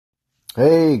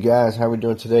Hey guys, how we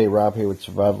doing today? Rob here with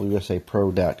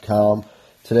SurvivalUSAPro.com.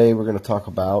 Today we're going to talk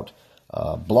about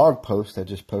a blog post I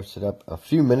just posted up a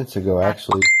few minutes ago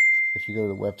actually. If you go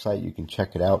to the website you can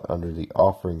check it out under the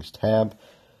offerings tab.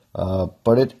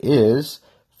 But it is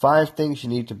 5 things you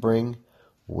need to bring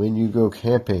when you go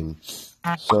camping.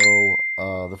 So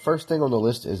the first thing on the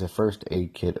list is a first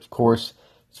aid kit. Of course,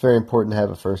 it's very important to have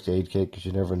a first aid kit because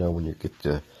you never know when you get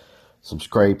to some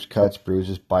scrapes, cuts,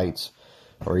 bruises, bites,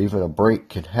 or even a break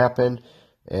can happen.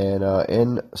 And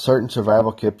in certain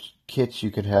survival kits, you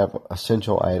can have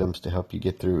essential items to help you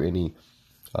get through any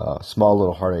small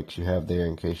little heartaches you have there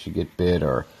in case you get bit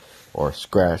or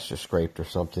scratched or scraped or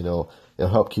something. It'll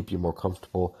help keep you more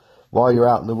comfortable while you're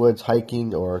out in the woods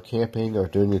hiking or camping or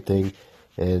doing your thing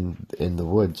in the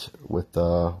woods with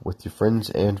your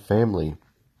friends and family.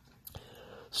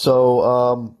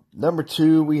 So number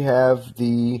 2, we have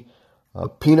the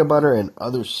peanut butter and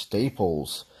other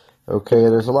staples. Okay,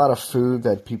 there's a lot of food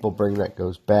that people bring that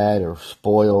goes bad or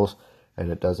spoils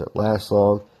and it doesn't last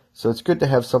long. So it's good to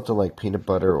have something like peanut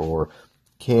butter or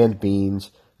canned beans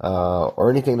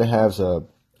or anything that has a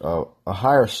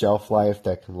higher shelf life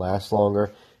that can last longer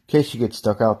in case you get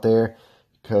stuck out there.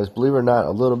 Because believe it or not,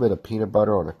 a little bit of peanut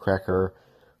butter on a cracker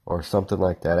or something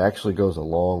like that actually goes a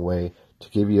long way to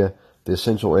give you the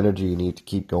essential energy you need to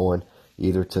keep going,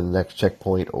 either to the next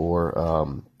checkpoint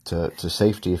or to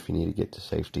safety if you need to get to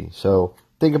safety. So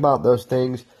think about those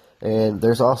things. And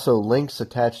there's also links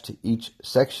attached to each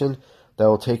section that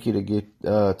will take you to get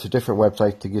to different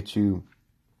websites to get you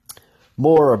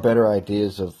more or better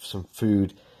ideas of some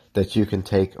food that you can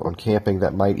take on camping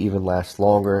that might even last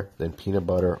longer than peanut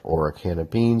butter or a can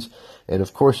of beans. And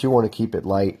of course, you want to keep it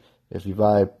light. If you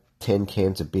buy 10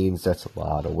 cans of beans, that's a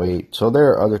lot of weight. So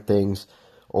there are other things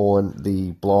on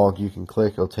the blog you can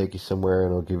click. It'll take you somewhere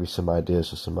and it'll give you some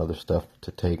ideas of some other stuff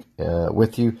to take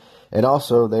with you. And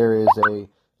also there is a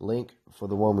link for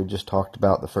the one we just talked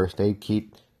about, the first aid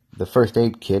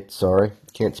kit, sorry,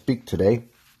 can't speak today,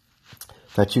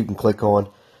 that you can click on.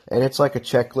 And it's like a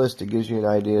checklist. It gives you an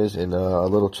ideas and a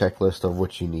little checklist of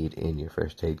what you need in your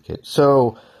first aid kit.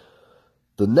 So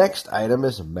the next item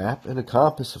is a map and a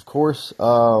compass, of course.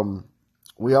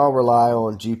 We all rely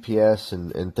on GPS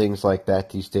and things like that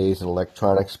these days and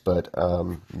electronics, but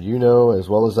you know as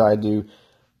well as I do,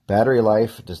 battery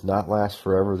life does not last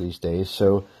forever these days.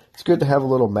 So it's good to have a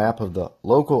little map of the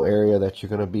local area that you're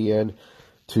going to be in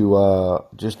to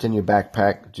just in your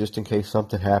backpack, just in case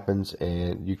something happens,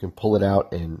 and you can pull it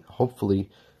out and hopefully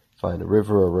find a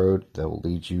river or road that will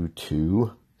lead you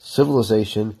to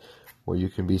civilization where you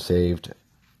can be saved.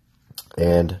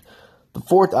 And the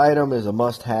fourth item is a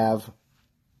must-have.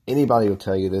 Anybody will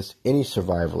tell you this, any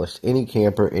survivalist, any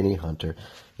camper, any hunter,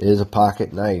 is a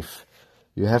pocket knife.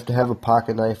 You have to have a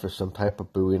pocket knife or some type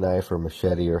of Bowie knife or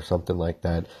machete or something like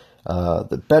that.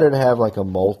 Better to have like a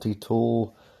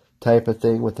multi-tool type of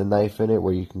thing with a knife in it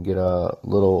where you can get a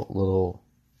little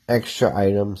extra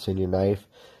items in your knife.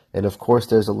 And of course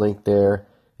there's a link there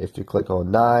if you click on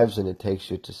knives and it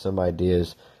takes you to some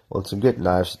ideas on some good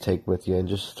knives to take with you and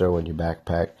just throw in your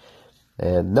backpack.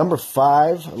 And number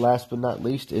 5, last but not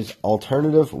least, is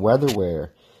alternative weather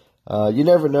wear. You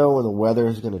never know when the weather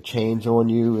is going to change on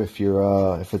you. If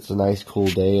it's a nice cool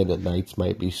day and the nights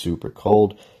might be super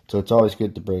cold, so it's always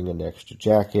good to bring an extra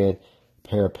jacket,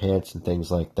 pair of pants, and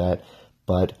things like that.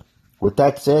 But with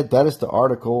that said, that is the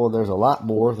article, and there's a lot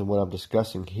more than what I'm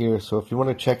discussing here. So if you want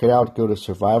to check it out, go to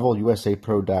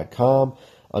SurvivalUSAPro.com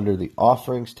under the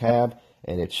offerings tab,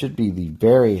 and it should be the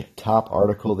very top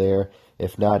article there.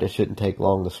 If not, it shouldn't take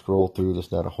long to scroll through.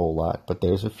 There's not a whole lot, but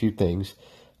there's a few things.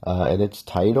 And it's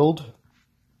titled,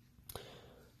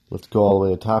 let's go all the way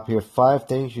to the top here, 5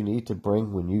 things you need to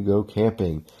bring when you go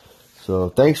camping. So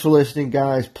thanks for listening,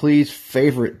 guys. Please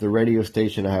favorite the radio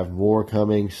station. I have more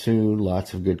coming soon.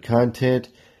 Lots of good content.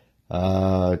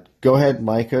 Go ahead and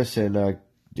like us and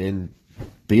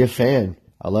be a fan.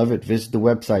 I love it. Visit the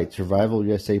website,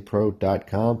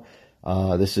 SurvivalUSAPro.com.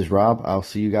 This is Rob. I'll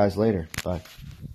see you guys later. Bye.